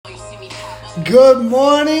Good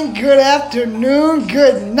morning, good afternoon,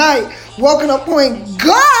 good night. Welcome to Point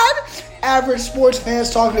God. Average sports fans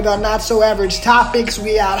talking about not so average topics.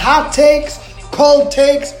 We got hot takes, cold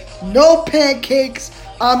takes, no pancakes.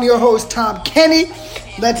 I'm your host, Tom Kenny.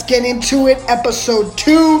 Let's get into it. Episode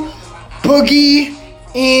 2, Boogie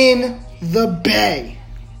in the Bay.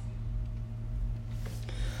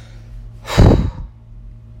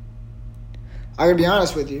 I gotta be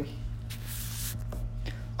honest with you.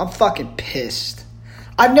 I'm fucking pissed.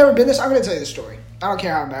 I've never been this. I'm going to tell you the story. I don't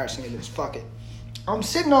care how embarrassing it is. Fuck it. I'm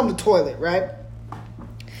sitting on the toilet, right?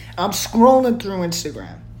 I'm scrolling through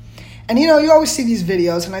Instagram. And you always see these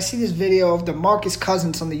videos. And I see this video of DeMarcus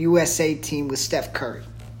Cousins on the USA team with Steph Curry.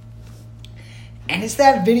 And it's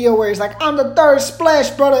that video where he's like, I'm the third splash,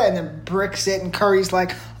 brother. And then bricks it. And Curry's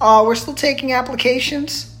like, oh, we're still taking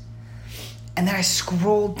applications. And then I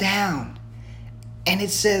scroll down. And it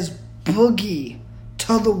says, Boogie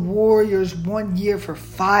to the Warriors 1 year for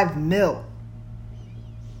 $5 million.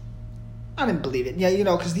 I didn't believe it. Yeah,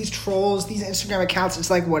 because these trolls, these Instagram accounts, it's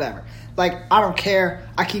like whatever. Like, I don't care.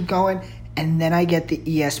 I keep going. And then I get the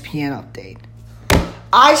ESPN update.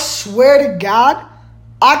 I swear to God,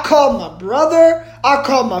 I called my brother. I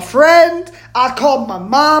called my friend. I called my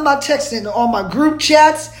mom. I texted in all my group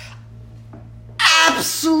chats.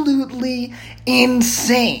 Absolutely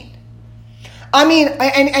insane. I mean,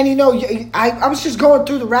 I was just going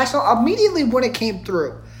through the rationale. Immediately when it came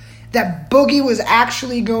through that Boogie was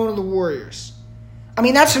actually going to the Warriors. I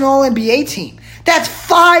mean, that's an all-NBA team. That's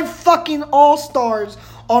 5 fucking all-stars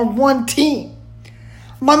on one team.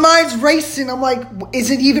 My mind's racing. I'm like,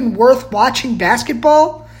 is it even worth watching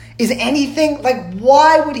basketball? Is anything, like,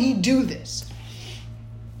 why would he do this?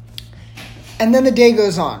 And then the day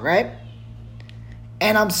goes on, right?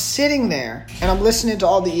 And I'm sitting there, and I'm listening to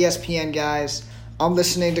all the ESPN guys. I'm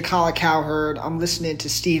listening to Colin Cowherd. I'm listening to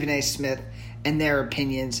Stephen A. Smith and their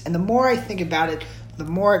opinions. And the more I think about it, the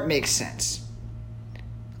more it makes sense.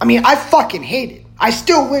 I mean, I fucking hate it. I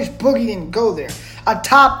still wish Boogie didn't go there. A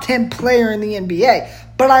top 10 player in the NBA.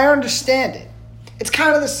 But I understand it. It's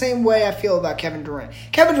kind of the same way I feel about Kevin Durant.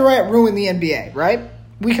 Kevin Durant ruined the NBA, right?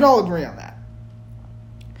 We can all agree on that.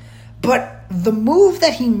 But the move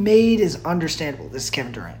that he made is understandable. This is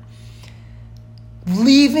Kevin Durant.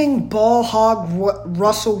 Leaving ball hog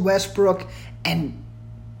Russell Westbrook and,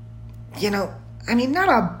 not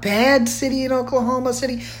a bad city in Oklahoma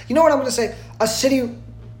City. You know what I'm going to say? A city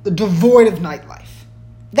devoid of nightlife.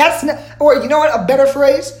 That's not, or you know what? A better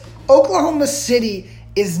phrase? Oklahoma City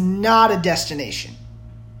is not a destination.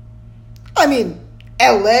 I mean,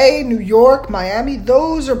 LA, New York, Miami,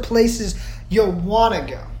 those are places you want to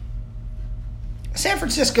go. San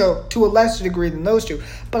Francisco, to a lesser degree than those two,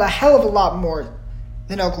 but a hell of a lot more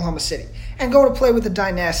than Oklahoma City. And going to play with a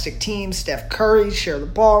dynastic team, Steph Curry, share the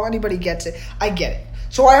ball, anybody gets it. I get it.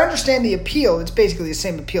 So I understand the appeal. It's basically the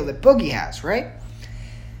same appeal that Boogie has, right?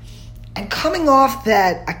 And coming off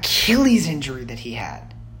that Achilles injury that he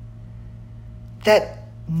had, that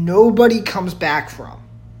nobody comes back from,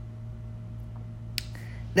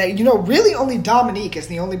 that, really only Dominique is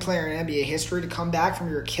the only player in NBA history to come back from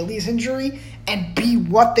your Achilles injury and be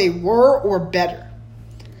what they were or better.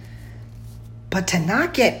 But to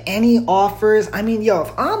not get any offers, if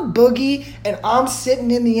I'm Boogie and I'm sitting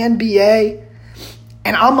in the NBA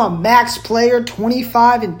and I'm a max player,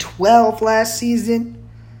 25-12 last season,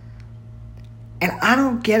 and I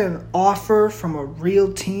don't get an offer from a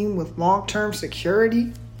real team with long-term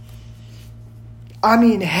security,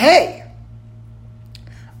 hey,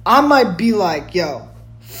 I might be like,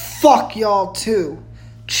 fuck y'all too.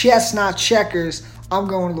 Chess, not checkers. I'm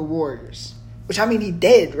going to the Warriors. Which, he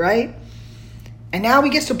did, right? And now he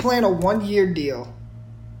gets to play on a 1-year deal.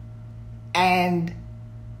 And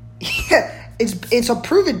it's a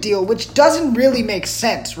prove-it deal, which doesn't really make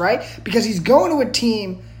sense, right? Because he's going to a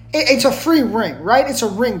team. It's a free ring, right? It's a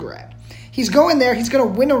ring grab. He's going there. He's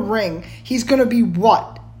going to win a ring. He's going to be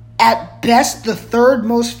what? At best, the third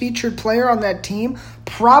most featured player on that team.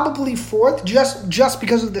 Probably fourth, just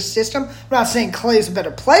because of the system. I'm not saying Clay's a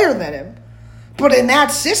better player than him. But in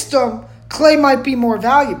that system, Clay might be more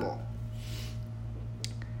valuable.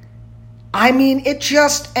 And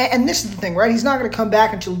this is the thing, right? He's not going to come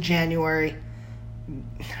back until January,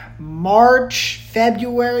 March,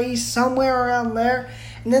 February, somewhere around there.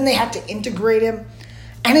 And then they have to integrate him.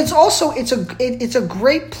 And it's a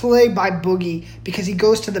great play by Boogie because he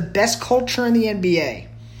goes to the best culture in the NBA.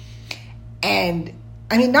 And,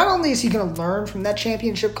 not only is he going to learn from that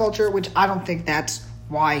championship culture, which I don't think that's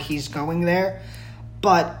why he's going there,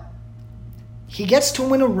 but he gets to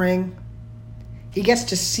win a ring. He gets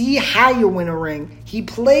to see how you win a ring. He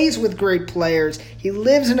plays with great players. He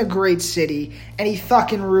lives in a great city. And he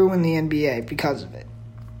fucking ruined the NBA because of it.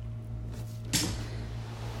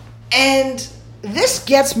 And this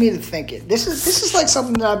gets me to thinking. This is like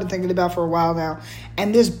something that I've been thinking about for a while now.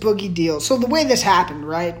 And this Boogie deal. So the way this happened,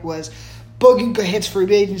 right, was Boogie hits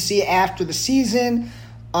free agency after the season.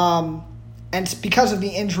 And it's because of the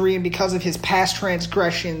injury and because of his past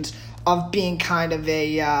transgressions of being kind of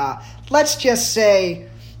a, let's just say,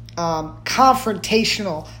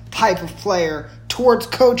 confrontational type of player towards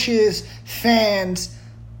coaches, fans,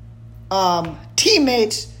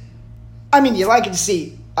 teammates. I mean, you like it to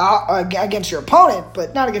see against your opponent,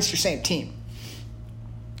 but not against your same team.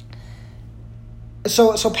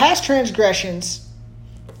 So past transgressions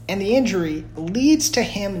and the injury leads to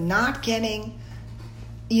him not getting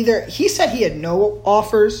either. He said he had no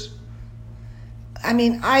offers. I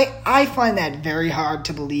mean, I find that very hard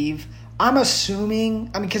to believe. I'm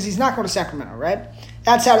assuming, because he's not going to Sacramento, right?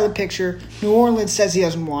 That's out of the picture. New Orleans says he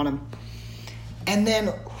doesn't want him. And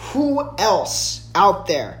then who else out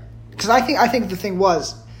there? Because I think the thing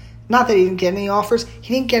was, not that he didn't get any offers,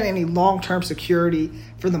 he didn't get any long-term security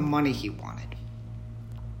for the money he wanted.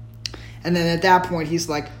 And then at that point, he's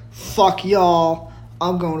like, fuck y'all,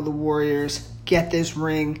 I'm going to the Warriors, get this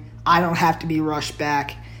ring, I don't have to be rushed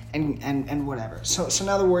back, and whatever. So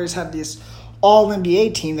now the Warriors have this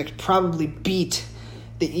all-NBA team that could probably beat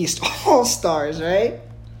the East All-Stars, right?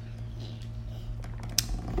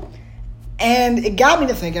 And it got me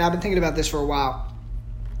to thinking, I've been thinking about this for a while,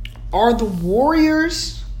 are the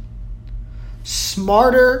Warriors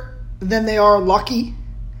smarter than they are lucky?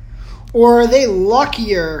 Or are they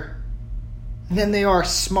luckier than they are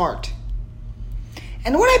smart?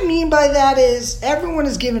 And what I mean by that is everyone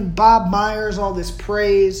is giving Bob Myers all this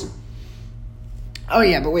praise. Oh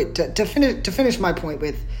yeah, but wait, to finish my point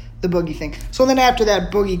with the Boogie thing. So then after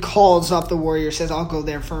that, Boogie calls up the Warriors, says, I'll go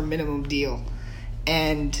there for a minimum deal.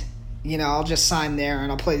 And, I'll just sign there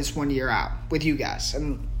and I'll play this 1 year out with you guys.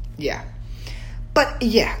 And yeah. But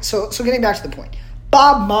yeah, so getting back to the point.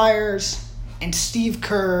 Bob Myers and Steve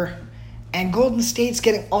Kerr and Golden State's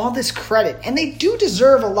getting all this credit. And they do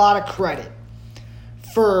deserve a lot of credit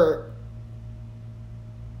for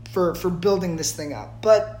building this thing up.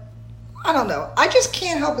 But I don't know. I just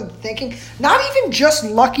can't help but thinking, not even just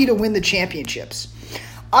lucky to win the championships.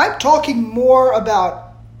 I'm talking more about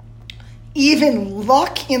even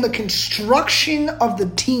luck in the construction of the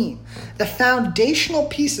team, the foundational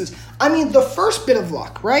pieces. I mean, the first bit of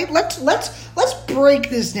luck, right? Let's break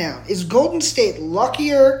this down. Is Golden State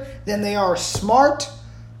luckier than they are smart,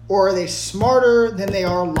 or are they smarter than they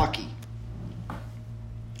are lucky?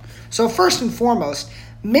 So first and foremost,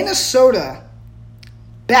 Minnesota,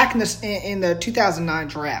 back in the 2009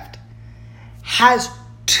 draft, has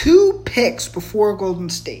 2 picks before Golden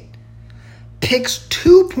State. Picks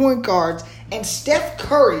 2 point guards, and Steph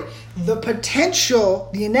Curry, the potential,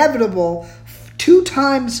 the inevitable, 2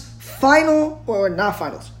 times final, or not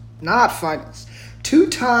finals,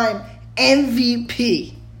 2-time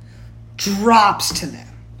MVP, drops to them.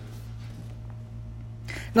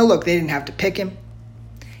 Now look, they didn't have to pick him.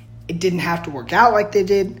 It didn't have to work out like they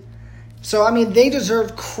did. So, they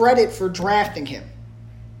deserve credit for drafting him.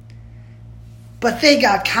 But they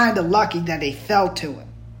got kind of lucky that they fell to him.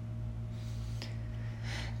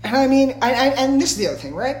 And and this is the other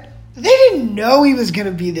thing, right? They didn't know he was going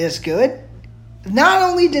to be this good. Not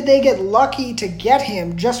only did they get lucky to get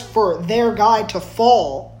him just for their guy to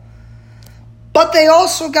fall, but they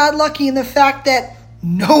also got lucky in the fact that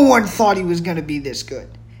no one thought he was going to be this good.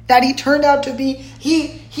 That he turned out to be,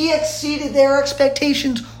 he exceeded their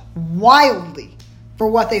expectations wildly for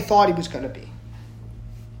what they thought he was going to be.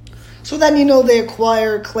 So then, they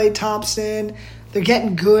acquire Klay Thompson. They're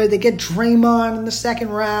getting good. They get Draymond in the second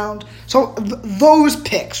round. So those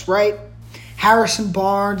picks, right? Harrison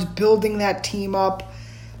Barnes building that team up.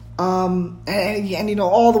 And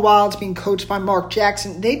all the while it's being coached by Mark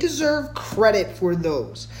Jackson. They deserve credit for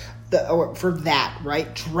those. For that,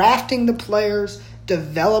 right? Drafting the players,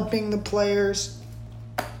 developing the players.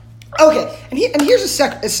 Okay, and here's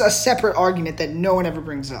a separate argument that no one ever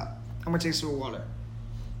brings up. I'm going to take a sip of water.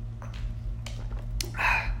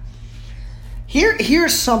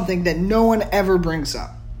 Here's something that no one ever brings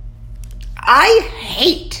up. I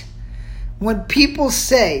hate when people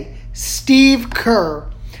say Steve Kerr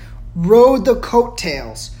rode the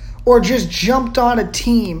coattails or just jumped on a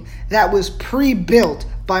team that was pre-built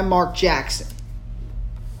by Mark Jackson.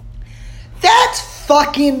 That's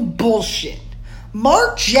fucking bullshit.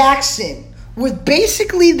 Mark Jackson, with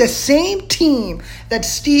basically the same team that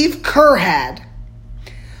Steve Kerr had,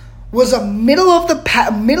 was a middle of the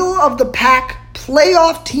pack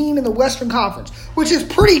playoff team in the Western Conference, which is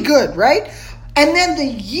pretty good, right? And then the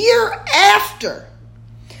year after,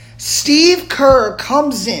 Steve Kerr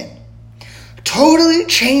comes in, totally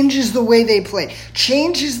changes the way they play,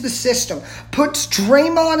 changes the system, puts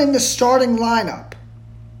Draymond in the starting lineup,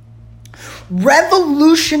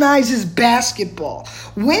 revolutionizes basketball,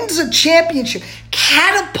 wins a championship,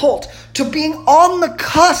 catapult to being on the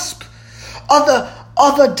cusp of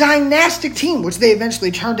a dynastic team, which they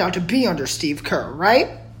eventually turned out to be under Steve Kerr,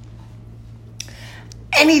 right?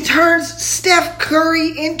 And he turns Steph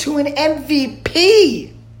Curry into an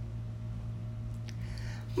MVP.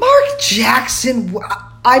 Mark Jackson,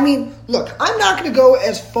 I mean, look, I'm not going to go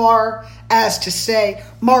as far as to say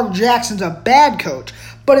Mark Jackson's a bad coach,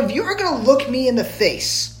 but if you're going to look me in the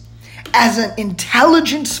face as an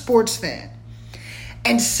intelligent sports fan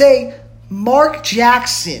and say Mark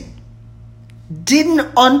Jackson didn't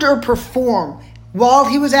underperform while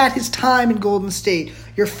he was at his time in Golden State,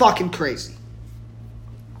 you're fucking crazy.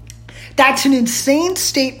 That's an insane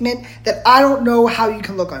statement that I don't know how you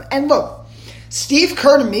can look on. And look, Steve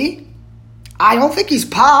Kerr to me, I don't think he's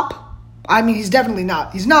Pop. I mean, he's definitely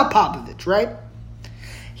not. He's not Popovich, right?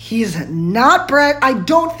 He's not Brad. I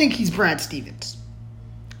don't think he's Brad Stevens.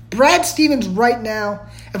 Brad Stevens right now,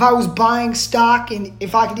 if I was buying stock, and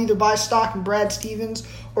if I could either buy stock in Brad Stevens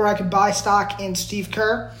or I could buy stock in Steve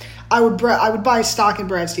Kerr, I would buy stock in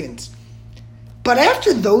Brad Stevens. But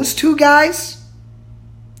after those two guys,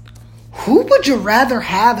 who would you rather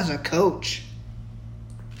have as a coach?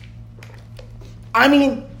 I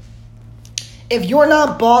mean, if you're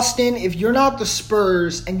not Boston, if you're not the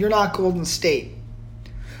Spurs, and you're not Golden State,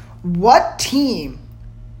 what team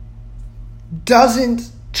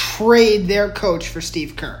doesn't trade their coach for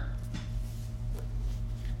Steve Kerr?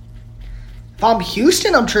 If I'm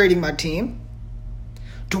Houston, I'm trading my team.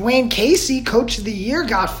 Dwayne Casey, coach of the year,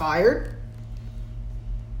 got fired.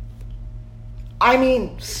 I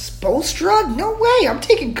mean, Spoelstra? No way. I'm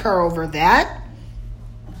taking Kerr over that.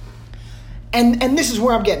 And this is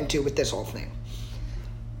where I'm getting to with this whole thing.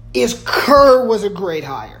 Is Kerr was a great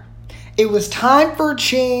hire. It was time for a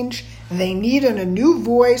change. They needed a new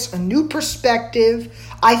voice, a new perspective.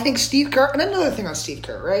 I think Steve Kerr, and another thing on Steve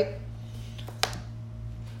Kerr, right?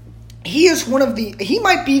 He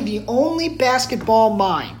might be the only basketball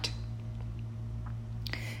mind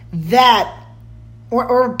that,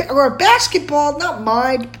 or a basketball, not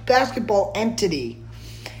mind, basketball entity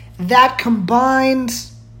that combines.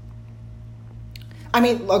 I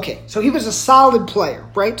mean, okay, so he was a solid player,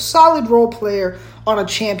 right? Solid role player on a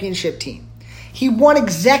championship team. He won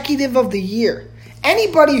Executive of the Year.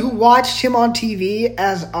 Anybody who watched him on TV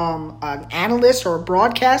as an analyst or a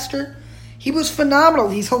broadcaster, he was phenomenal.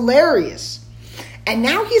 He's hilarious. And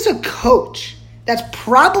now he's a coach that's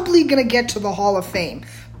probably going to get to the Hall of Fame.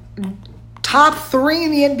 Top 3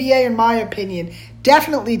 in the NBA, in my opinion.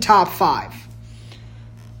 Definitely top 5.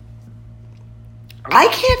 I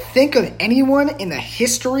can't think of anyone in the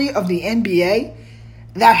history of the NBA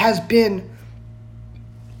that has been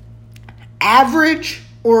average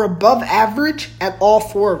or above average at all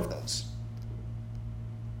 4 of those.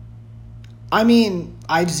 I mean,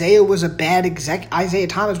 Isaiah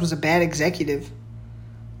Thomas was a bad executive.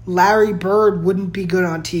 Larry Bird wouldn't be good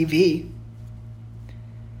on TV.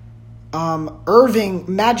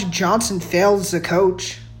 Magic Johnson failed as a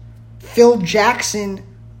coach. Phil Jackson,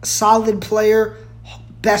 solid player,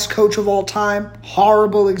 best coach of all time,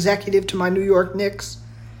 horrible executive to my New York Knicks.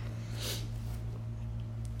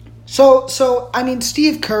 So I mean,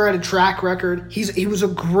 Steve Kerr had a track record. He was a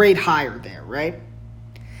great hire there, right?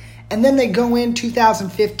 And then they go in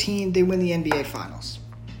 2015, they win the NBA Finals.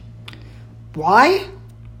 Why?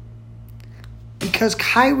 Because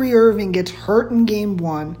Kyrie Irving gets hurt in Game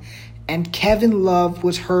 1 and Kevin Love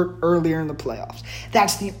was hurt earlier in the playoffs.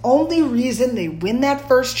 That's the only reason they win that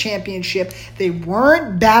first championship. They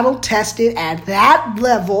weren't battle-tested at that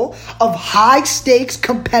level of high-stakes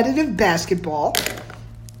competitive basketball.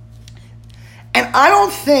 And I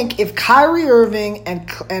don't think if Kyrie Irving and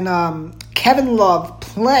Kevin Love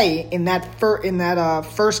play in that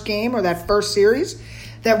first game or that first series,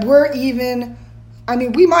 that we're even. I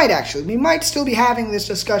mean, we might still be having this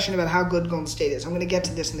discussion about how good Golden State is. I'm going to get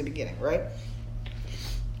to this in the beginning, right?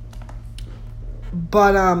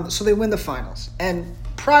 But so they win the finals, and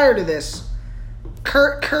prior to this,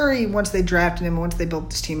 Curry, once they drafted him, once they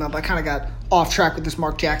built this team up, I kind of got off track with this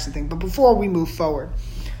Mark Jackson thing. But before we move forward,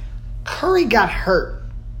 Curry got hurt,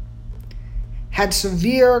 had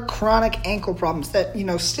severe chronic ankle problems that,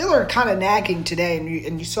 still are kind of nagging today,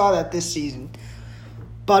 and you saw that this season.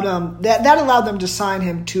 But that allowed them to sign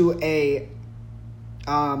him to a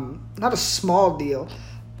not a small deal,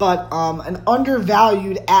 but an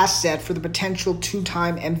undervalued asset for the potential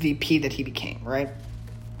 2-time MVP that he became, right?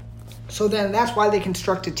 So then that's why they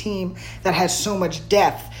construct a team that has so much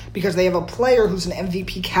depth, because they have a player who's an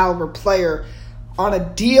MVP caliber player on a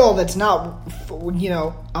deal that's not,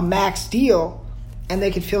 a max deal, and they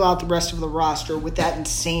can fill out the rest of the roster with that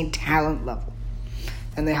insane talent level.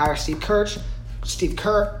 And they hire Steve Kerr,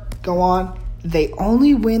 go on. They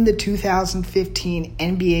only win the 2015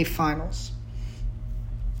 NBA Finals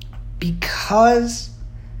because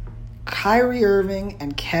Kyrie Irving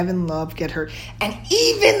and Kevin Love get hurt. And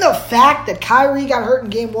even the fact that Kyrie got hurt in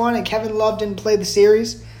Game 1 and Kevin Love didn't play the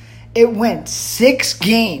series, it went 6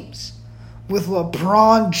 games with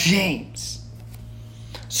LeBron James.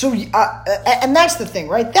 So, and that's the thing,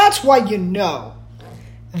 right? That's why you know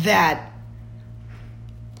that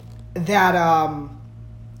this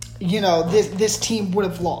team would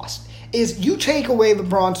have lost. Is you take away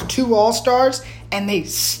LeBron's 2 All-Stars and they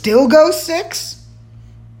still go 6?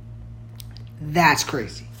 That's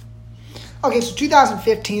crazy. Okay, so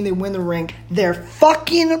 2015, they win the ring. They're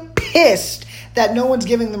fucking pissed that no one's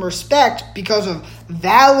giving them respect because of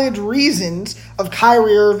valid reasons of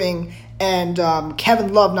Kyrie Irving and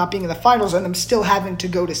Kevin Love not being in the finals and them still having to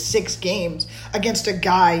go to 6 games against a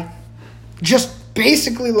guy just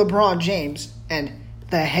basically LeBron James and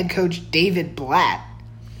the head coach David Blatt.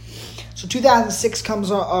 So 2016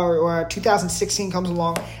 comes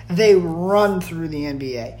along. They run through the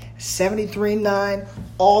NBA. 73-9,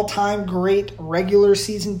 all-time great regular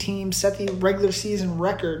season team, set the regular season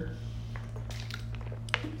record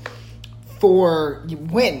for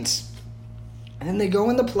wins. And then they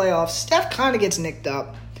go in the playoffs. Steph kind of gets nicked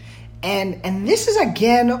up. And this is,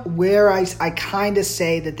 again, where I kind of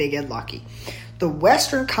say that they get lucky. The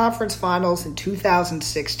Western Conference Finals in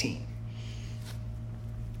 2016.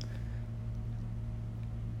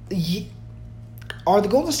 Are the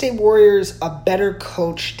Golden State Warriors a better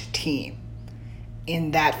coached team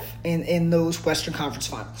in those Western Conference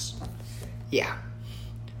Finals? Yeah.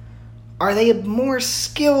 Are they a more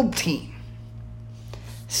skilled team?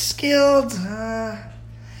 Skilled? I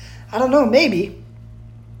don't know, maybe.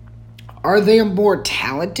 Are they a more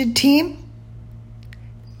talented team?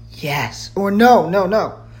 Yes. Or no.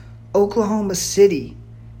 Oklahoma City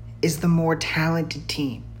is the more talented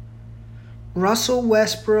team. Russell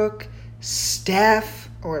Westbrook, Steph,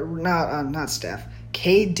 or not Steph,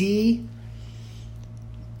 KD.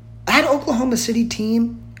 That Oklahoma City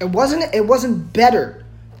team, it wasn't better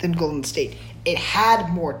than Golden State. It had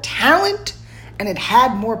more talent and it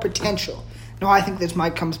had more potential. Now, I think this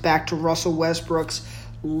might comes back to Russell Westbrook's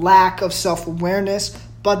lack of self-awareness,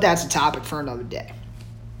 but that's a topic for another day.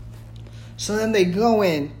 So then they go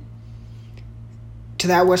in to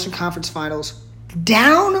that Western Conference Finals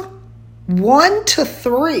down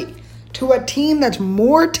 1-3 to a team that's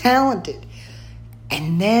more talented.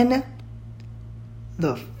 And then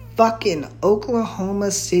the fucking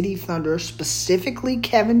Oklahoma City Thunder, specifically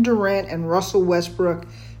Kevin Durant and Russell Westbrook,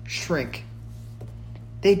 shrink.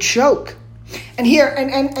 They choke. And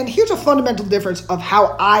here's a fundamental difference of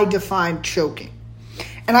how I define choking.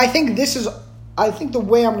 And I think the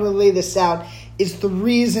way I'm going to lay this out is the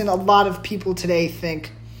reason a lot of people today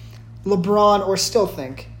think LeBron, or still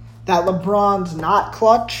think, that LeBron's not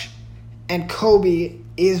clutch and Kobe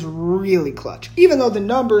is really clutch. Even though the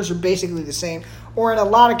numbers are basically the same, or in a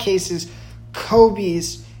lot of cases,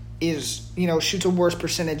 Kobe's is, shoots a worse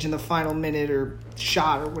percentage in the final minute or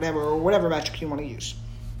shot or whatever metric you want to use.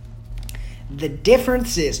 The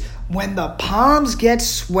difference is when the palms get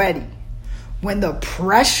sweaty, when the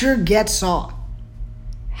pressure gets on,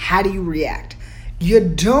 how do you react? You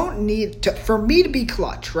don't need to, for me to be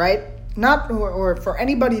clutch, right? Or for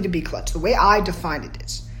anybody to be clutch. The way I defined it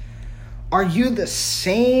is, are you the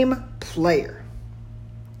same player?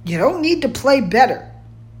 You don't need to play better,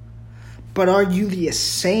 but are you the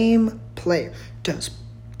same player? Does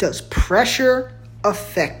pressure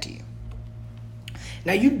affect you?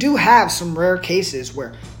 Now, you do have some rare cases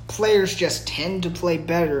where players just tend to play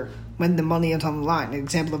better when the money is on the line. An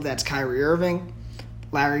example of that's Kyrie Irving,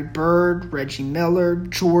 Larry Bird, Reggie Miller,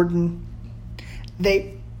 Jordan.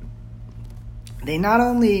 They not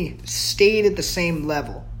only stayed at the same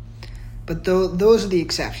level, but those are the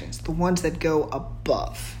exceptions, the ones that go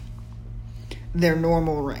above their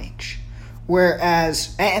normal range.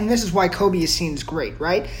 Whereas, and this is why Kobe is seen as great,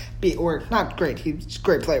 right? Or not great, he's a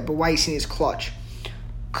great player, but why he's seen as clutch.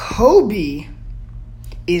 Kobe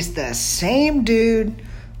is the same dude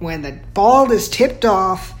when the ball is tipped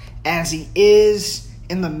off as he is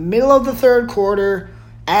in the middle of the third quarter,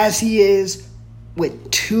 as he is with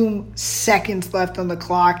 2 seconds left on the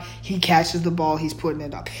clock. He catches the ball, he's putting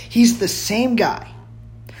it up. He's the same guy.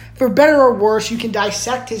 For better or worse, you can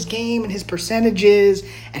dissect his game and his percentages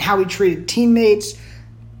and how he treated teammates.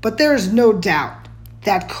 But there is no doubt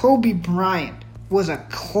that Kobe Bryant was a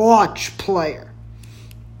clutch player.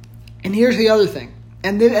 And here's the other thing.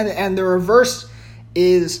 And the reverse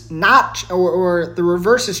is not, or the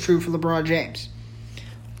reverse is true for LeBron James.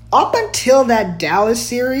 Up until that Dallas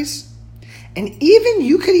series, and even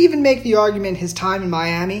you could even make the argument his time in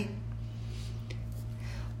Miami,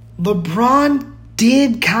 LeBron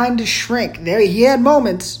did kind of shrink. There, he had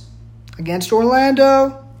moments against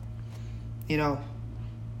Orlando.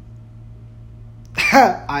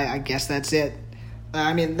 I guess that's it.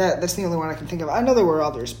 I mean, that's the only one I can think of. I know there were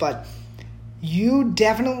others, but you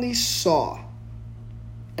definitely saw,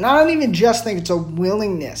 and I don't even just think it's a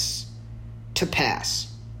willingness to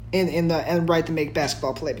pass and right to make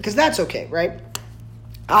basketball play, because that's okay, right?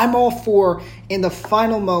 I'm all for, in the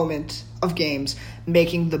final moment of games,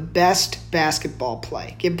 making the best basketball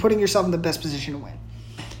play, putting yourself in the best position to win.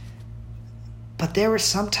 But there were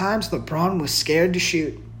some times LeBron was scared to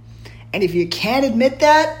shoot. And if you can't admit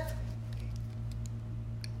that,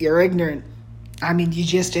 you're ignorant. I mean, you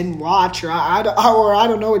just didn't watch, or I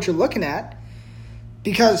don't know what you're looking at.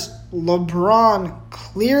 Because LeBron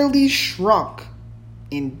clearly shrunk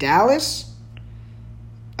in Dallas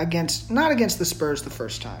not against the Spurs the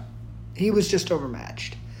first time. He was just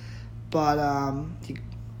overmatched. But on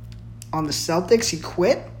the Celtics, he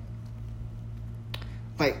quit.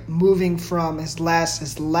 Like, moving from his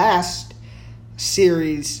last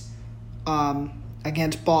series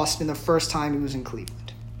against Boston the first time he was in Cleveland.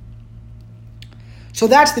 So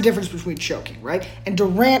that's the difference between choking, right? And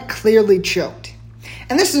Durant clearly choked.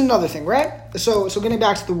 And this is another thing, right? So getting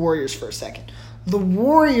back to the Warriors for a second. The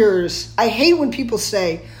Warriors, I hate when people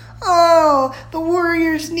say, oh, the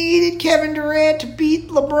Warriors needed Kevin Durant to beat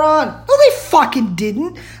LeBron. No, they fucking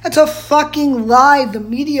didn't. That's a fucking lie the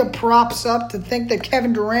media props up to think that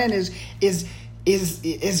Kevin Durant is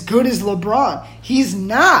as good as LeBron. He's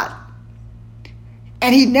not.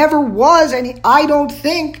 And he never was, and I don't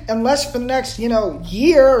think, unless for the next,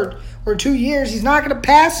 year or 2 years, he's not going to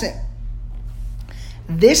pass him.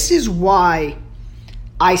 This is why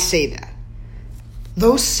I say that.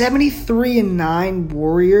 Those 73-9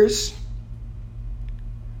 Warriors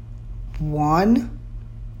won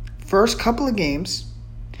first couple of games.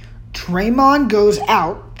 Draymond goes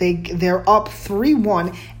out. They're up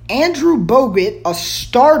 3-1. Andrew Bogut, a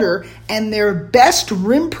starter and their best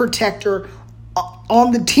rim protector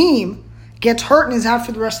on the team, gets hurt and is out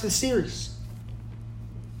for the rest of the series.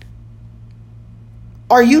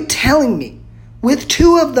 Are you telling me, with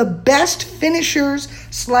two of the best finishers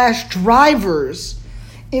 / drivers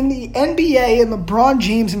in the NBA and LeBron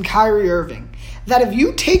James and Kyrie Irving, that if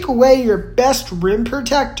you take away your best rim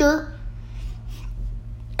protector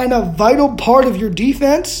and a vital part of your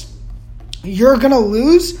defense, you're going to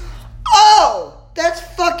lose? Oh, that's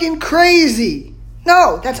fucking crazy.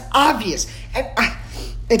 No, that's obvious.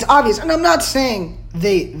 It's obvious. And I'm not saying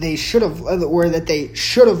they should have, or that they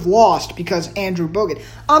should have lost because Andrew Bogut.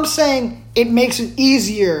 I'm saying it makes it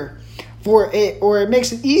easier for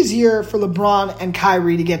LeBron and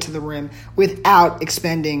Kyrie to get to the rim without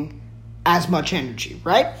expending as much energy,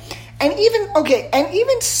 right? And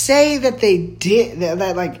even say that they did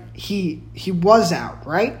that like he was out,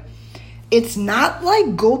 right? It's not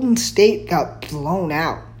like Golden State got blown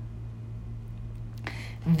out.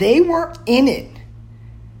 They were in it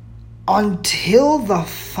until the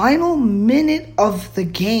final minute of the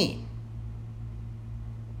game.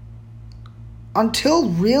 Until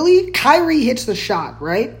really Kyrie hits the shot,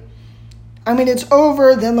 right? I mean, it's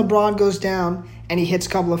over, then LeBron goes down and he hits a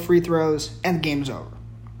couple of free throws and the game's over.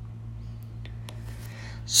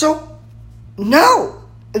 So, no,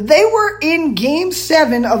 they were in Game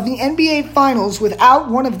 7 of the NBA Finals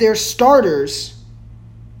without one of their starters,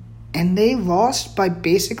 and they lost by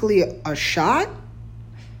basically a shot?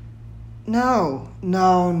 No.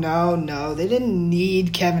 They didn't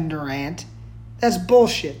need Kevin Durant. That's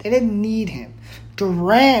bullshit. They didn't need him.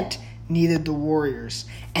 Durant needed the Warriors.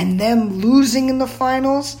 And them losing in the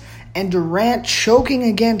finals and Durant choking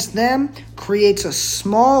against them creates a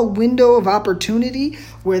small window of opportunity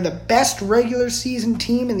where the best regular season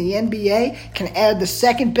team in the NBA can add the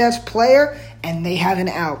second best player and they have an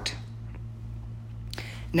out.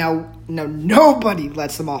 Now nobody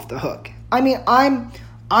lets them off the hook. I mean, I'm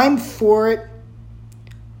for it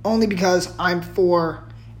only because I'm for,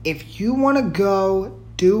 if you want to go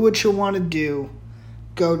do what you want to do,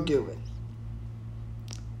 go do it.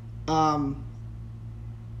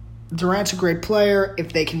 Durant's a great player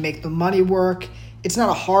if they can make the money work. It's not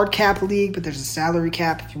a hard cap league, but there's a salary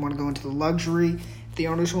cap if you want to go into the luxury. If the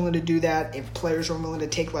owner's willing to do that, if players are willing to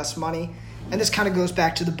take less money. And this kind of goes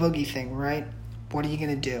back to the Boogie thing, right? What are you going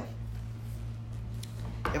to do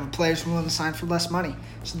if a player's willing to sign for less money?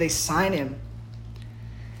 So they sign him,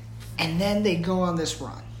 and then they go on this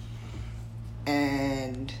run.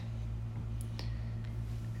 And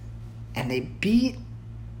they beat,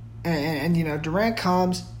 and Durant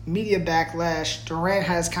comes, media backlash. Durant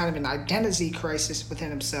has kind of an identity crisis within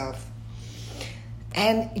himself.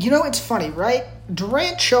 And, it's funny, right?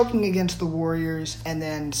 Durant choking against the Warriors, and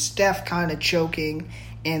then Steph kind of choking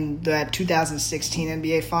in the 2016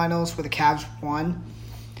 NBA Finals where the Cavs won.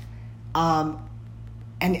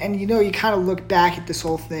 And you kind of look back at this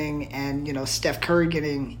whole thing, and, Steph Curry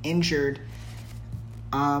getting injured.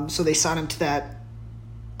 So they signed him to that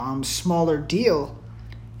smaller deal.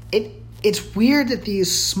 It's weird that these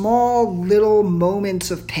small little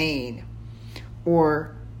moments of pain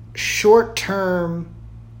or short-term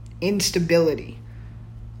instability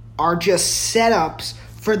are just setups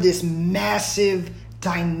for this massive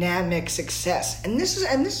dynamic success. And this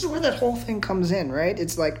is where that whole thing comes in, right?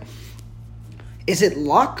 It's like, is it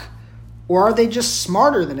luck, or are they just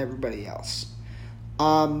smarter than everybody else?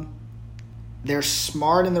 They're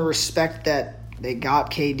smart in the respect that they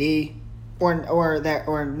got KD, or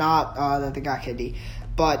not that they got KD,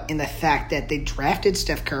 but in the fact that they drafted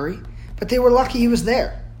Steph Curry, but they were lucky he was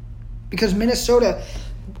there. Because Minnesota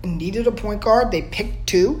needed a point guard. They picked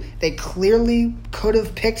two. They clearly could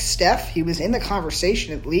have picked Steph. He was in the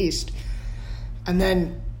conversation at least. And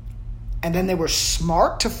then they were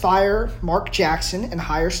smart to fire Mark Jackson and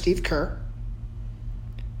hire Steve Kerr.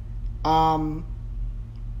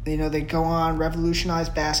 They go on, revolutionize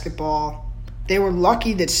basketball. They were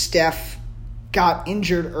lucky that Steph got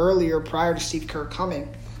injured earlier prior to Steve Kerr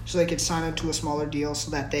coming, so they could sign him to a smaller deal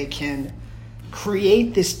so that they can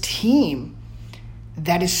create this team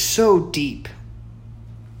that is so deep.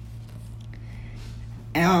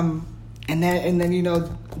 And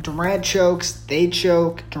then Durant chokes, they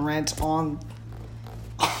choke. Durant's on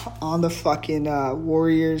the fucking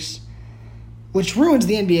Warriors, which ruins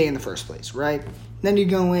the NBA in the first place, right? Then you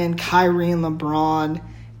go in, Kyrie and LeBron,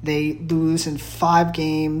 they lose in 5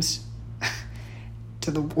 games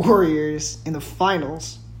to the Warriors in the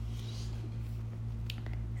finals.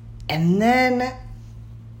 And then,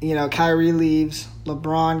 Kyrie leaves,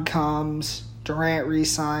 LeBron comes, Durant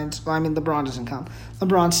re-signs. Well, LeBron doesn't come.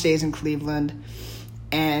 LeBron stays in Cleveland,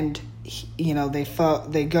 and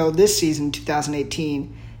they go this season,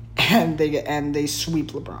 2018, and they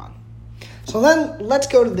sweep LeBron. So then let's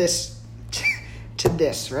go to this,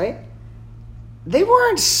 right? They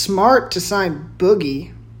weren't smart to sign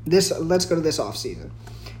Boogie. Let's go to this offseason.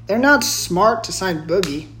 They're not smart to sign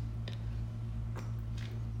Boogie.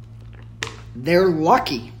 They're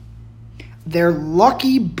lucky. They're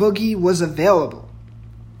lucky Boogie was available.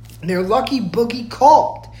 They're lucky Boogie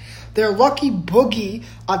called. They're lucky Boogie,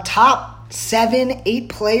 a top 7-8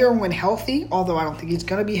 player when healthy, although I don't think he's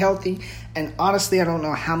going to be healthy. And honestly, I don't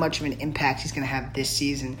know how much of an impact he's going to have this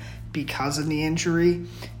season because of the injury,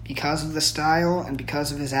 because of the style, and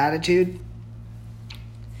because of his attitude.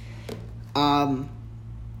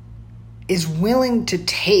 Is willing to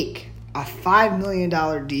take a $5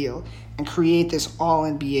 million deal and create this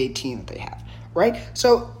all-NBA team that they have, right?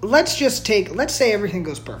 So let's say everything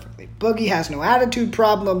goes perfectly. Boogie has no attitude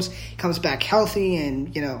problems, comes back healthy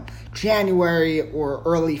in, January or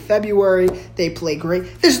early February. They play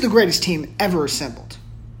great. This is the greatest team ever assembled.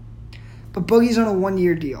 But Boogie's on a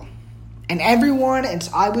 1-year deal. And everyone, and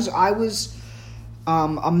I was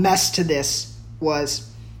a mess to this, was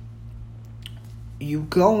you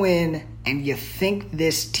go in and you think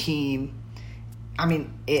this team, I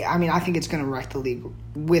think it's going to wreck the league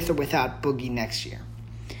with or without Boogie next year.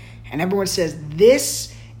 And everyone says,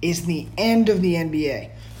 this is the end of the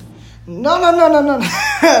NBA. No.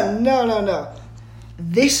 No.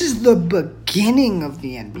 This is the beginning of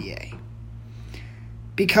the NBA.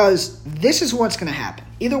 Because this is what's going to happen.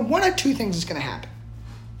 Either one of two things is going to happen.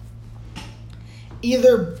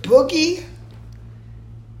 Either Boogie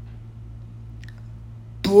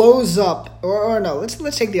blows up, or no, let's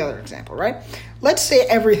take the other example, right? Let's say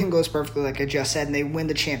everything goes perfectly like I just said and they win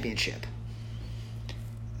the championship.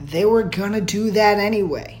 They were going to do that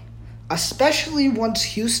anyway, especially once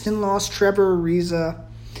Houston lost Trevor Ariza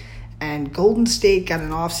and Golden State got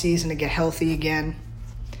an offseason to get healthy again.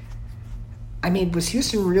 Was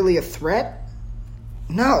Houston really a threat?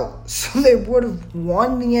 No. So they would have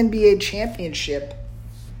won the NBA championship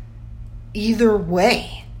either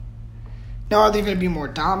way. Now, are they going to be more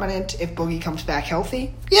dominant if Boogie comes back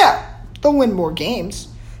healthy? Yeah, they'll win more games,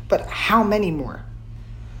 but how many more?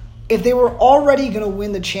 If they were already going to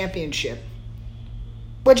win the championship,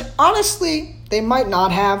 which honestly, they might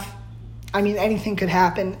not have. I mean, anything could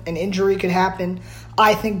happen. An injury could happen.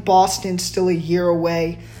 I think Boston's still a year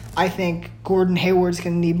away. I think Gordon Hayward's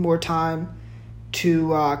going to need more time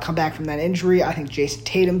to come back from that injury. I think Jason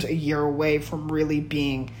Tatum's a year away from really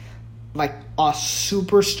being like a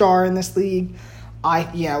superstar in this league.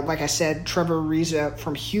 Like I said, Trevor Ariza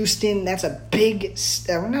from Houston, that's a big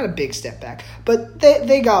step, not a big step back, but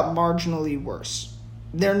they got marginally worse.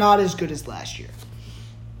 They're not as good as last year.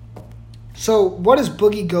 So what does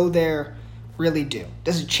Boogie go there really do?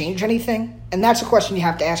 Does it change anything? And that's a question you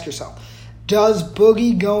have to ask yourself. Does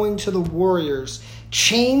Boogie going to the Warriors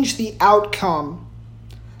change the outcome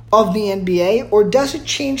of the NBA, or does it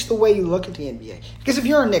change the way you look at the NBA? Because if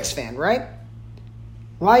you're a Knicks fan, right?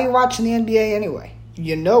 Why are you watching the NBA anyway?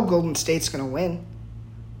 You know Golden State's going to win.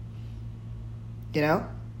 You know?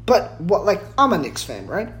 But, I'm a Knicks fan,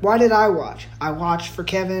 right? Why did I watch? I watched for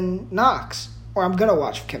Kevin Knox. Or I'm going to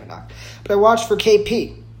watch for Kevin Knox. But I watched for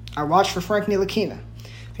KP. I watched for Frank Ntilikina.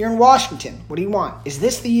 If you're in Washington, what do you want? Is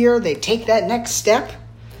this the year they take that next step?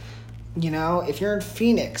 You know, if you're in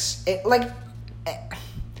Phoenix, I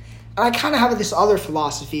kind of have this other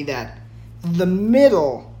philosophy that the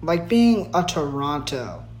middle, like being a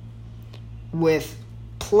Toronto with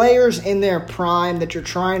players in their prime that you're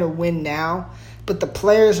trying to win now, but the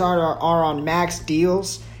players are on max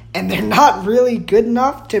deals and they're not really good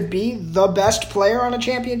enough to be the best player on a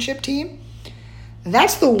championship team,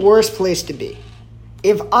 that's the worst place to be.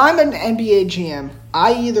 If I'm an NBA GM,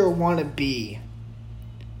 I either want to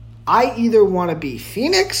be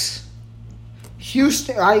Phoenix,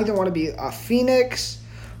 Houston. I either want to be a Phoenix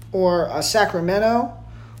or a Sacramento,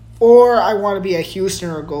 or I want to be a Houston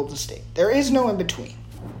or a Golden State. There is no in between.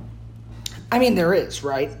 I mean, there is,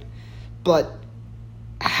 right? But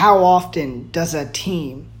how often does a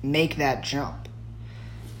team make that jump?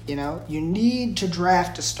 You know, you need to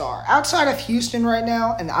draft a star. Outside of Houston right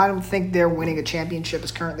now, and I don't think they're winning a championship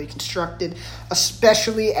as currently constructed,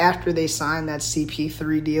 especially after they signed that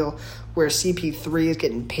CP3 deal where CP3 is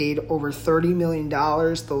getting paid over $30 million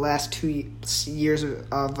the last 2 years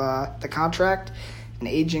of the contract, an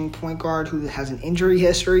aging point guard who has an injury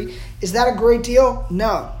history. Is that a great deal?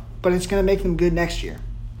 No, but it's going to make them good next year.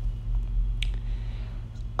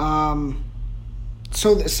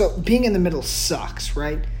 So being in the middle sucks,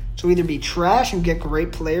 right? So either be trash and get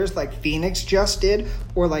great players like Phoenix just did,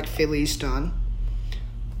 or like Philly's done,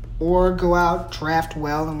 or go out, draft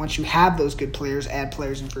well, and once you have those good players, add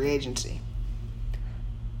players in free agency.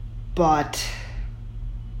 But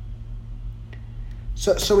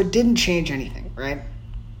so it didn't change anything, right?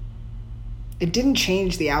 It didn't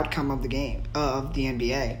change the outcome of the game, of the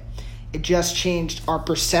NBA. It just changed our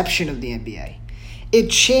perception of the NBA. It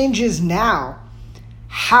changes now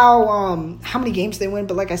how many games they win,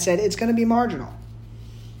 but like I said, it's going to be marginal.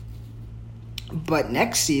 But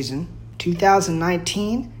next season,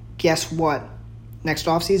 2019, guess what? Next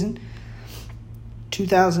offseason?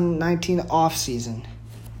 2019 offseason.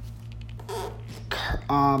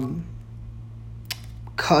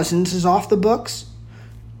 Cousins is off the books.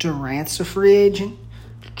 Durant's a free agent.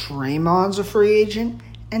 Draymond's a free agent.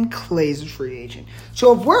 And Clay's a free agent.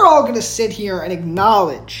 So if we're all going to sit here and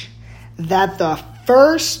acknowledge that the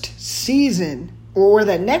first season or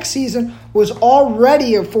that next season was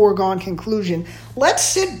already a foregone conclusion, let's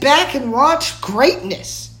sit back and watch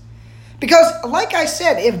greatness. Because, like I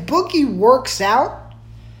said, if Boogie works out,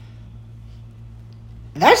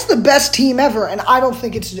 that's the best team ever, and I don't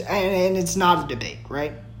think it's not a debate,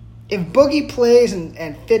 right? If Boogie plays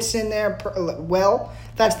and fits in there well,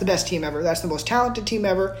 that's the best team ever. That's the most talented team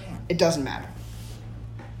ever. It doesn't matter.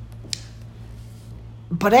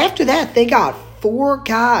 But after that, they got 4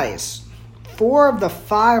 guys. 4 of the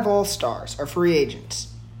 5 All-Stars are free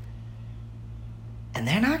agents. And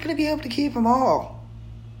they're not going to be able to keep them all.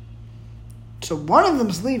 So one of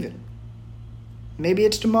them's leaving. Maybe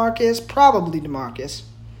it's DeMarcus, probably DeMarcus.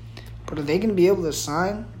 But are they going to be able to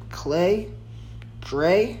sign Clay,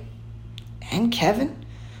 Dre, and Kevin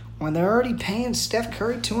when they're already paying Steph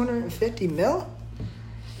Curry $250 million?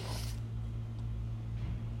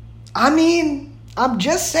 I mean, I'm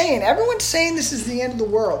just saying, everyone's saying this is the end of the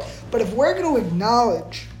world. But if we're going to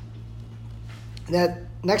acknowledge that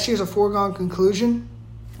next year's a foregone conclusion,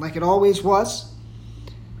 like it always was,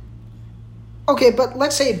 okay, but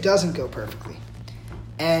let's say it doesn't go perfectly.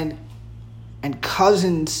 And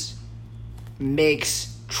Cousins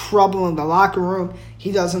makes trouble in the locker room.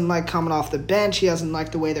 He doesn't like coming off the bench. He doesn't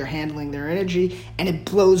like the way they're handling their energy. And it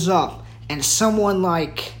blows up. And someone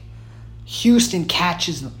like Houston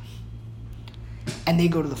catches them. And they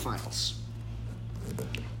go to the finals.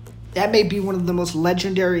 That may be one of the most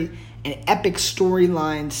legendary and epic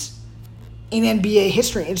storylines in NBA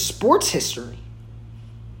history, in sports history.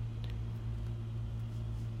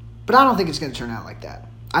 But I don't think it's going to turn out like that.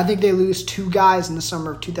 I think they lose 2 guys in the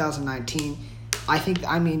summer of 2019.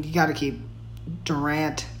 You got to keep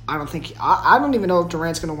Durant. I don't even know if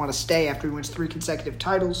Durant's going to want to stay after he wins 3 consecutive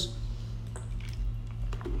titles.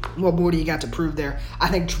 What more do you got to prove there? I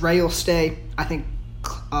think Dre will stay. I think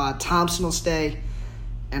Thompson will stay.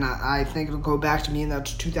 And I think it'll go back to being that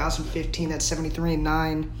 2015, that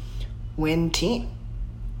 73-9 win team.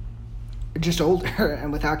 Just older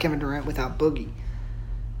and without Kevin Durant, without Boogie.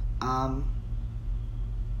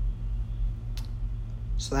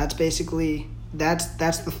 So that's basically, that's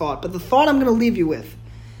the thought. But the thought I'm going to leave you with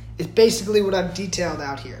is basically what I've detailed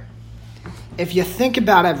out here. If you think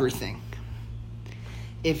about everything,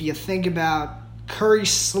 if you think about Curry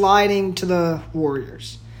sliding to the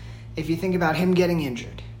Warriors, if you think about him getting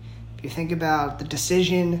injured, if you think about the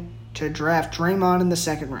decision to draft Draymond in the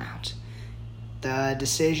second round, the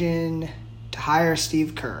decision to hire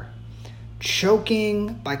Steve Kerr,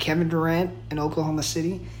 choking by Kevin Durant in Oklahoma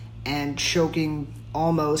City, and choking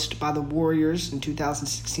almost by the Warriors in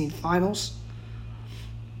 2016 finals,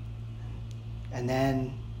 and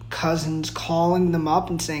then Cousins calling them up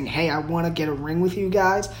and saying, hey, I want to get a ring with you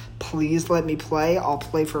guys. Please let me play. I'll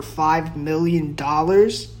play for $5 million.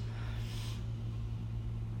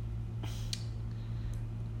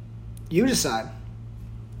 You decide.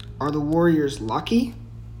 Are the Warriors lucky?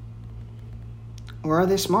 Or are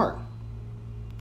they smart?